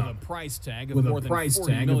system with a price tag of more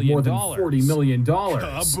more than $40 million.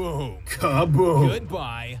 Kaboom.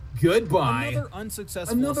 Goodbye.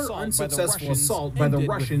 Another unsuccessful assault by the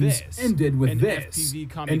Russians ended with this.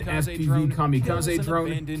 An FPV kamikaze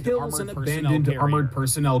drone kills an abandoned armored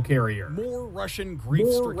personnel carrier. More Russian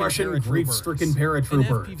grief-stricken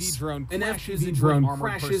paratroopers. An FPV drone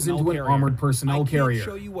crashes into an armored personnel carrier.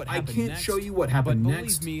 I can't show you what happened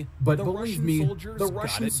next, but believe me, the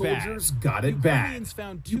Russian soldiers got it bad.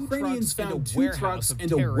 Ukrainians found two trucks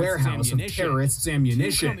and a warehouse of terrorists'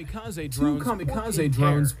 ammunition. Two kamikaze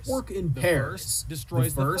drones work in pairs. The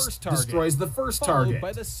first destroys the first target,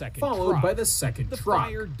 followed by the second truck.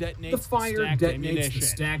 The fire detonates the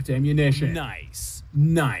stacked ammunition.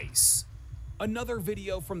 Nice. Another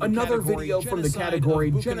video from the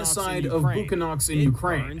category Genocide of Buchanans in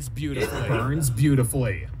Ukraine. It burns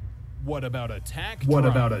beautifully. What about attack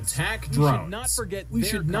drones? We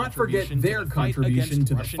should not forget their contribution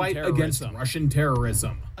to the fight against Russian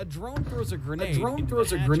terrorism. A drone throws a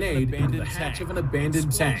grenade into the hatch of an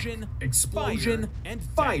abandoned tank. Explosion,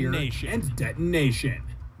 fire, and detonation.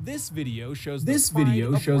 This video shows the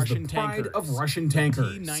pride of Russian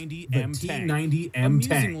tankers, the T-90M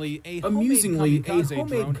tank. Amusingly, a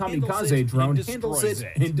homemade kamikaze drone handles it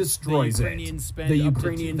and destroys it. The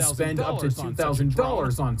Ukrainians spend up to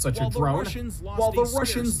 $2,000 on such a drone, while the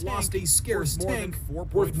Russians lost a scarce tank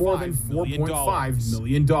worth more than $4.5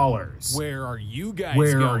 million. Where are you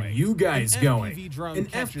guys going? An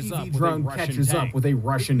FPV drone catches up with a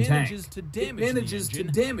Russian tank. It manages to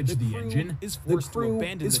damage the engine. The crew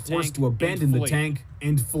is forced to abandon the tank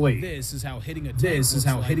and flee. This is how hitting a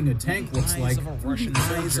tank looks like through the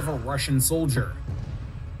eyes of a Russian soldier.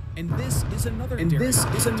 And this is another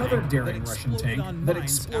daring Russian tank that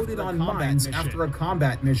exploded on mines after a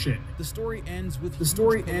combat mission. The story ends with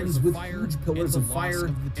huge pillars of fire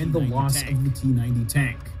and the loss of the T-90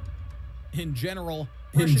 tank. In general,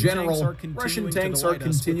 Russian tanks are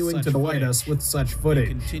continuing to delight us with such footage.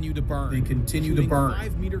 They continue to burn,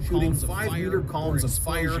 shooting 5-meter columns of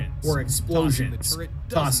fire or explosions,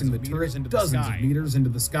 tossing the turret dozens of meters into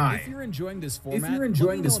the sky. If you're enjoying this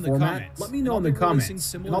format, let me know in the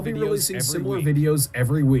comments, and I'll be releasing similar videos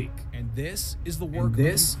every week. And this is the work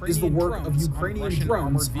of Ukrainian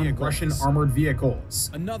drones on Russian armored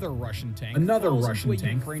vehicles. Another Russian tank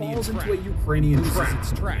falls into a Ukrainian trap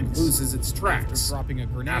and loses its tracks.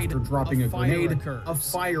 After dropping a grenade, a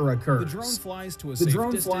fire occurs. The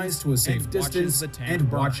drone flies to a safe distance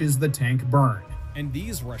and watches the tank burn. And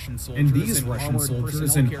these Russian soldiers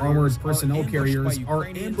and armored personnel carriers are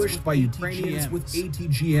ambushed by Ukrainians with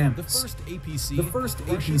ATGMs. The first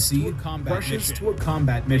APC rushes to a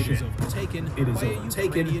combat mission. It is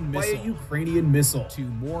overtaken by a Ukrainian missile. Two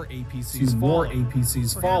more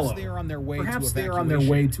APCs follow. Perhaps they are on their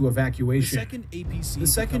way to evacuation. The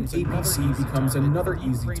second APC becomes another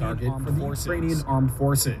easy target for the Ukrainian armed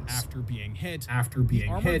forces. After being hit, the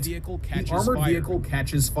armored vehicle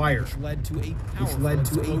catches fire, which led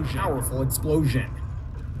to a powerful explosion.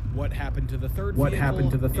 What happened to the third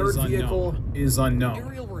vehicle is unknown.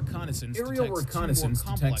 Aerial reconnaissance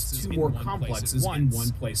detects two more complexes in one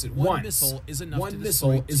place at once. One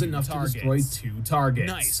missile is enough to destroy 2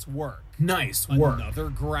 targets. Nice work. Another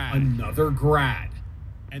grad.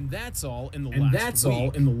 And that's all in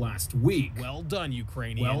the last week. Well done,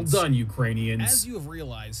 Ukrainians. Well done, Ukrainians. As you have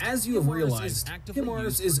realized,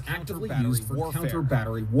 HIMARS is actively used for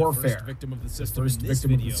counter-battery warfare. The first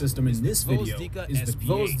victim of the system in this video is the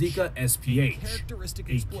Gvozdika SPH, a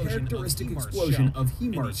characteristic explosion of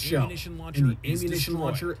HIMARS shell, and the ammunition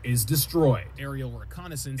launcher is destroyed. Aerial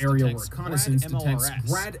reconnaissance detects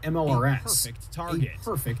Grad MLRS, a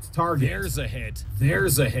perfect target. There's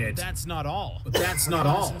a hit. That's not all.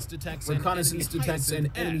 Reconnaissance detects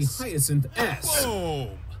an enemy Hyacinth S. Boom!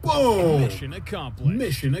 Boom!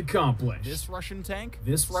 Mission accomplished. This Russian tank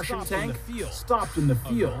stopped in the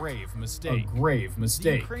field. A grave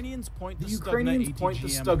mistake. The Ukrainians point the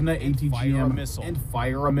Stugna ATGM and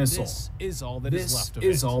fire a missile. This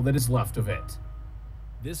is all that is left of it.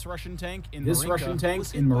 This Russian tank in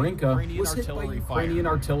Marinka was hit by Ukrainian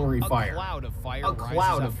artillery fire. A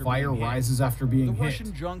cloud of fire rises after being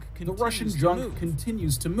hit. The Russian junk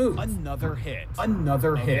continues to move. Another hit.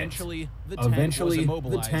 Eventually,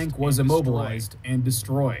 the tank was immobilized and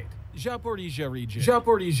destroyed. Zaporizhzhia region.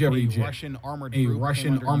 A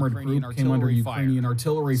Russian armored group came under Ukrainian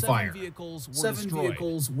artillery fire. 7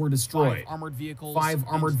 vehicles were destroyed. 5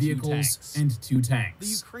 armored vehicles and 2 tanks. The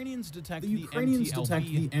Ukrainians detect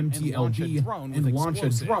the MTLB and launch a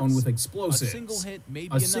drone with explosives.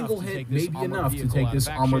 A single hit may be enough to take this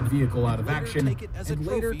armored vehicle out of action and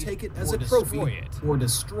later take it as a trophy or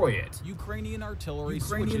destroy it. Ukrainian artillery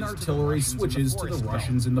switches to the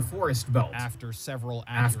Russians in the forest belt. After several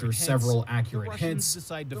accurate hits,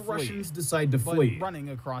 the Russians decide to flee.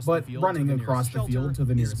 But running across the field to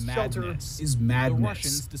the nearest shelter is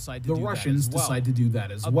madness. The Russians decide to do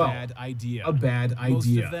that as well. A bad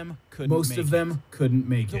idea. Most of them couldn't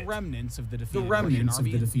make it. The remnants of the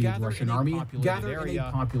defeated Russian army gather in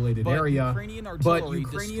a populated area, but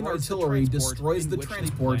Ukrainian artillery destroys the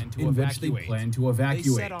transport in which they plan to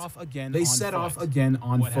evacuate. They set off again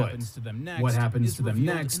on foot. What happens to them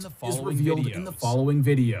next is revealed in the following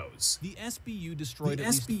videos. The SBU destroyed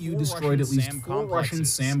at least 4 Russian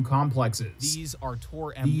SAM complexes. These are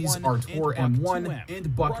Tor M1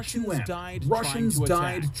 and Buck 2M. Russians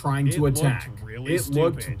died trying to attack. It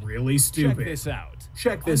looked really stupid.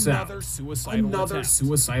 Check this out. Another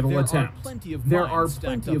suicidal attempt. There are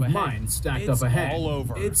plenty of mines stacked up ahead.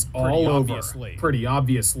 It's all over. Pretty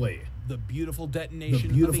obviously. The beautiful detonation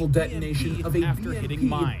of a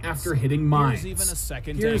BMP after hitting mines.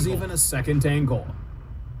 Here's even a second angle.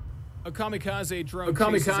 A kamikaze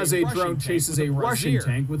drone chases a Russian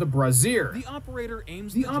tank with a brazier. The operator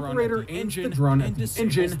aims the drone at the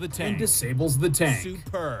engine and disables the tank.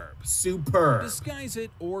 Superb. Disguise it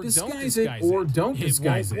or don't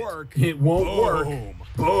disguise it. It won't work.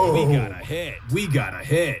 Boom. We got a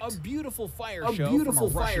hit. A beautiful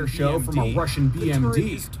fire show from a Russian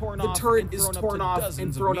BMD. The turret is torn off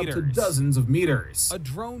and thrown up to dozens of meters. A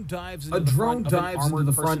drone dives into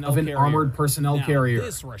the front of an armored personnel carrier.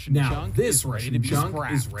 Now, this Russian junk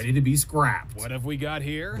is ready to be scrapped. What have we got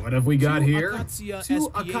here? Two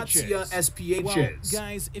Akatsia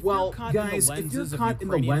SPHs. Well, guys, if you're caught in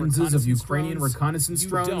the lenses of Ukrainian reconnaissance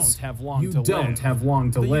drones, you don't have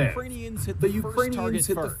long to live. The Ukrainians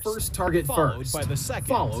hit the first target first,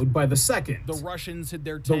 followed by the second. The Russians hit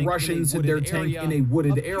their tank in a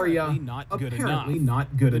wooded area, apparently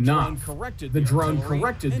not good enough. The drone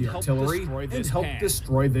corrected the artillery and helped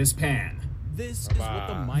destroy this pan. This is what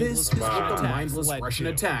the mindless Russian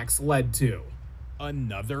attacks led to.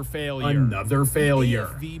 Another failure.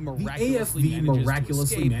 The AFV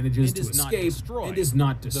miraculously manages to escape and is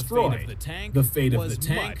not destroyed. The fate of the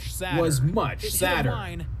tank was much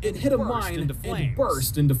sadder. It hit a mine and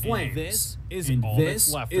burst into flames. And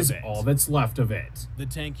this is all that's left of it. The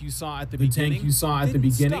tank you saw at the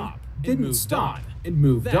beginning didn't stop and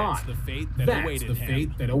moved on. That's the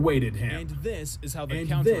fate that awaited him. And this is how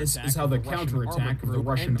the counterattack of the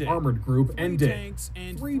Russian armored group ended.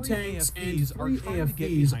 3 tanks and 3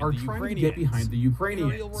 AFVs are trying to get behind the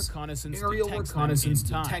Ukrainians. Aerial reconnaissance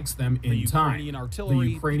detects them in time. The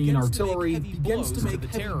Ukrainian artillery begins to make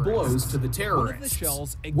heavy blows to the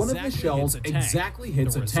terrorists. One of the shells exactly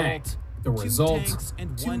hits a tank. The result,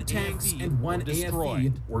 2 tanks and 1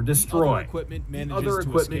 AFV were destroyed. The other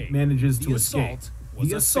equipment manages to escape.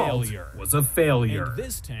 The assault was a failure. And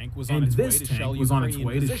this tank was on its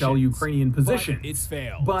way to shell Ukrainian positions.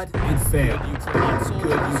 But it failed.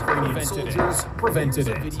 Good Ukrainian soldiers prevented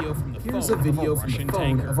it. Here's a video from the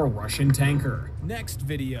phone of a Russian tanker. Next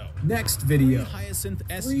video. 3 Hyacinth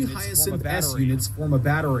S units form a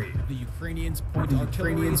battery. The Ukrainians point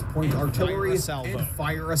artillery and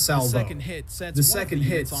fire a salvo. The second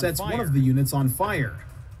hit sets one of the units on fire.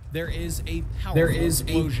 There is a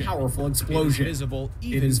powerful explosion.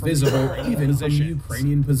 It is visible even from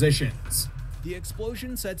Ukrainian positions. The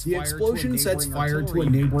explosion sets fire to a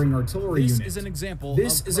neighboring artillery unit.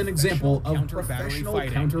 This is an example of professional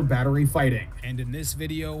counter-battery fighting. And in this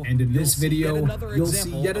video, you'll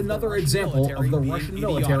see yet another example of the Russian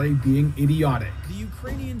military being idiotic. The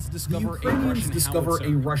Ukrainians discover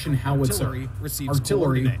a Russian howitzer.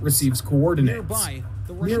 Artillery receives coordinates.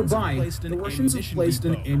 Nearby, the Russians have placed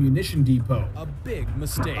an ammunition depot. A big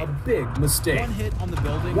mistake. One hit on the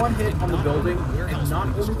building, and not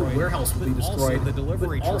only the warehouse will be destroyed, but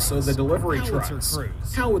also the delivery trucks,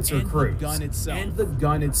 howitzer crews, and the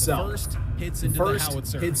gun itself. The first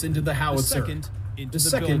hits into the howitzer. The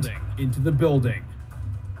second into the building.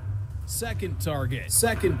 Second target.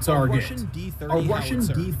 A Russian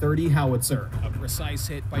D-30 howitzer. A precise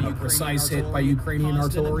hit by Ukrainian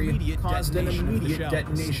artillery caused an immediate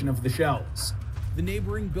detonation of the shells. The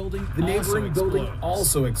neighboring building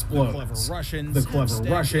also explodes. The clever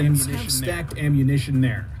Russians have stacked ammunition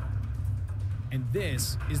there. And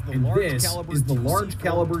this is the large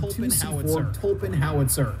caliber 2C4 Tulpin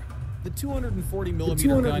howitzer. The 240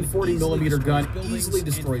 millimeter gun easily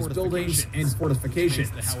destroys buildings and fortifications,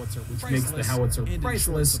 which makes the howitzer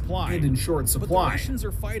priceless and in short supply. But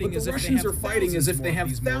the Russians are fighting as if they have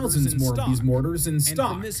thousands more of these mortars in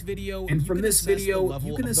stock. And from this video,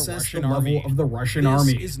 you can assess the level of the Russian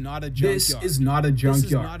army. This is not a junkyard.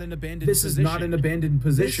 This is not an abandoned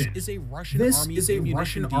position. This is a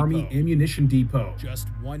Russian army ammunition depot. Just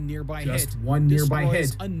one nearby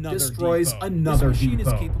hit destroys another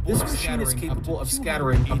depot. This machine is capable of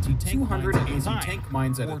scattering up to 200 anti-tank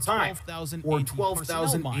mines at a time, or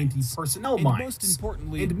 12,000 anti-personnel mines.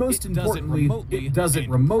 And most importantly, it does it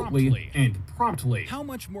remotely and promptly. How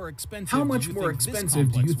much more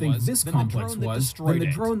expensive do you think this complex was than the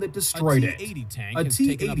drone that destroyed it? A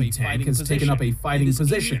T-80 tank has taken up a fighting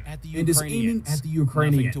position and is aiming at the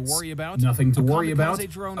Ukrainians. Nothing to worry about. A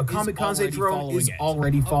kamikaze drone is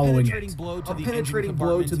already following it. A penetrating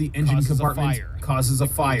blow to the engine compartment causes a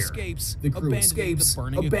fire. The crew escapes,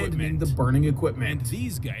 abandoning the burning equipment.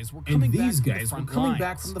 And these guys were coming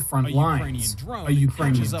back from the front lines. A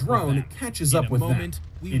Ukrainian drone catches up with them.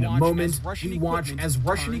 In a moment, we watch as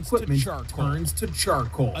Russian equipment turns to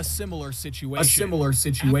charcoal. A similar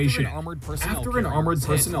situation. After an armored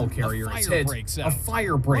personnel carrier is hit, a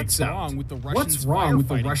fire breaks out. What's wrong with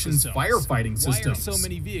the Russians' firefighting systems?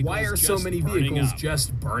 Why are so many vehicles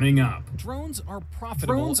just burning up? Drones are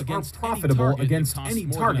profitable against any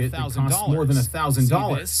target that costs more than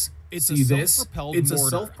 $1,000. See this? It's a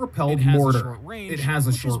self-propelled mortar. It has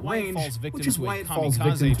a short range, which is why it falls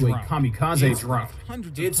victim to a kamikaze drone.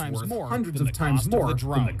 It's worth hundreds of times more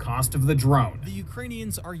than the cost of the drone. The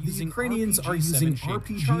Ukrainians are using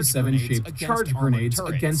RPG-7-shaped charge grenades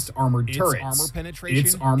against armored turrets.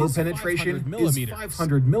 Its armor penetration is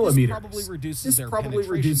 500 millimeters. This probably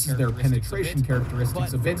reduces their penetration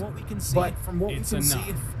characteristics a bit, but from what we can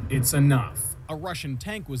see, it's enough. A Russian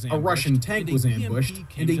tank was ambushed, and a BMP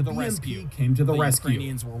came to the rescue. The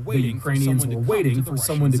Ukrainians were waiting for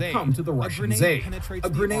someone to come to the Russians' aid. A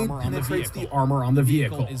grenade penetrates the armor on the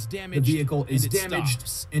vehicle. The vehicle is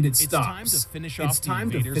damaged, and it stops. It's time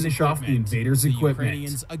to finish off the invaders'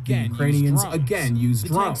 equipment. The Ukrainians again use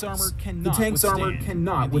drones. The tank's armor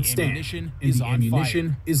cannot withstand, and the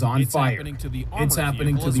ammunition is on fire. It's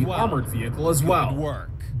happening to the armored vehicle as well.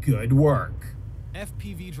 Good work.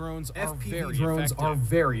 FPV drones are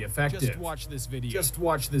very effective. Just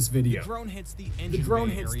watch this video. The drone hits the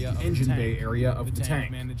engine bay area of the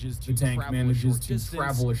tank. The tank manages to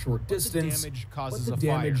travel a short distance, but the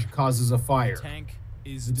damage causes a fire. The tank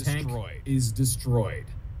is destroyed.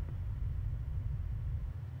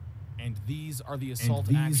 And these are the assault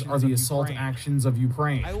actions of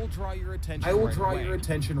Ukraine. I will draw your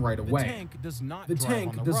attention right away. The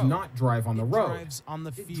tank does not drive on the road.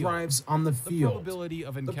 It drives on the field.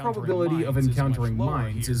 The probability of encountering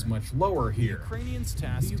mines is much lower here.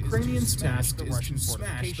 The Ukrainians' task is to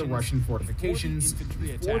smash the Russian fortifications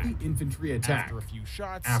before the infantry attack.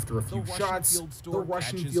 After a few shots, the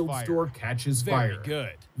Russian field store catches fire.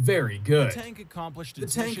 Very good. The tank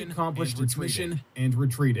accomplished its mission and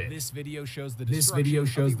retreated. This video shows the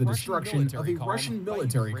destruction of a Russian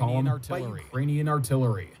military column by Ukrainian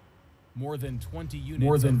artillery. More than 20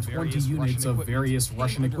 units of various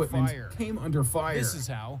Russian equipment came under fire. This is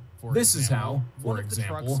how This is how, for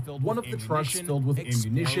example, one of the trucks filled with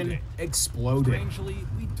ammunition exploded. Strangely,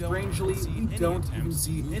 we don't even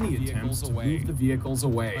see any attempts to move the vehicles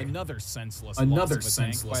away. Another senseless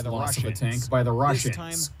loss of a tank by the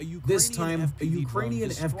Russians. This time, a Ukrainian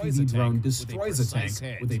FPV drone destroys a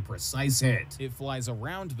tank with a precise hit. It flies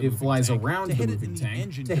around the moving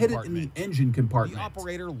tank to hit it in the engine compartment. The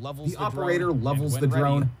operator levels the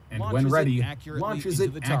drone and, when ready, launches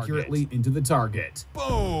it accurately into the target.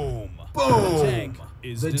 Boom! Boom!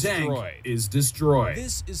 The tank is destroyed.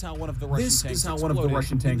 This is how one of the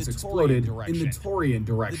Russian tanks exploded in the Taurian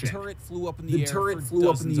direction. The turret flew up in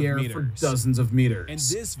the air for dozens of meters. And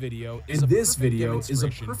this video is a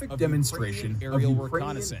perfect demonstration of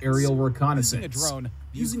Ukrainian aerial reconnaissance.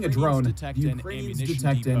 Using a drone, the Ukrainians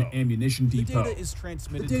detect an ammunition depot.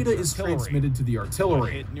 The data is transmitted to the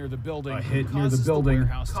artillery. A hit near the building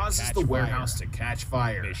causes the warehouse to catch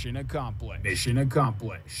fire. Mission accomplished. Mission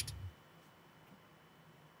accomplished.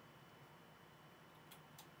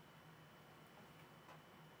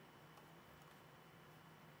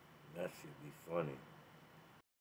 That should be funny.